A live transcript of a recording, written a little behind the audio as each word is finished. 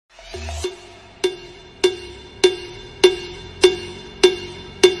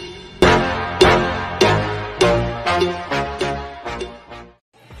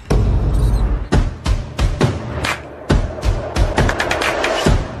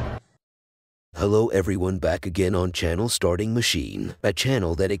Hello everyone, back again on channel Starting Machine, a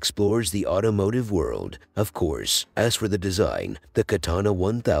channel that explores the automotive world, of course. As for the design, the Katana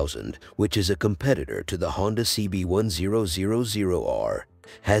 1000, which is a competitor to the Honda CB1000R,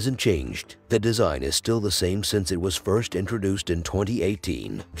 hasn't changed. The design is still the same since it was first introduced in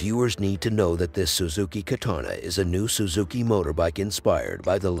 2018. Viewers need to know that this Suzuki Katana is a new Suzuki motorbike inspired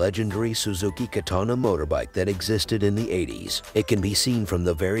by the legendary Suzuki Katana motorbike that existed in the 80s. It can be seen from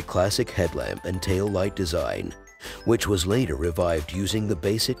the very classic headlamp and tail light design, which was later revived using the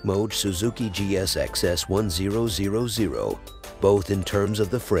basic mode Suzuki GSX-S1000. Both in terms of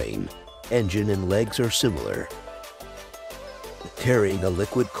the frame, engine and legs are similar. Carrying a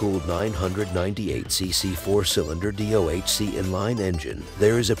liquid-cooled 998cc 4-cylinder DOHC inline engine,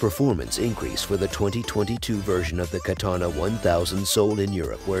 there is a performance increase for the 2022 version of the Katana 1000 sold in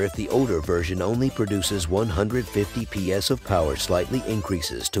Europe, where if the older version only produces 150 PS of power, slightly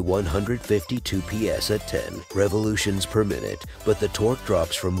increases to 152 PS at 10 revolutions per minute, but the torque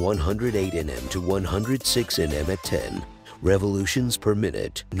drops from 108 Nm to 106 Nm at 10 revolutions per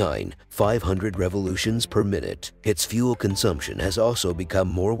minute, 500 revolutions per minute. Its fuel consumption has also become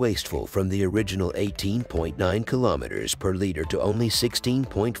more wasteful, from the original 18.9 kilometers per liter to only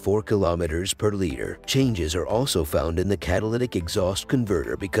 16.4 kilometers per liter. Changes are also found in the catalytic exhaust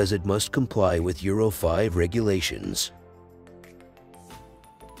converter because it must comply with Euro 5 regulations.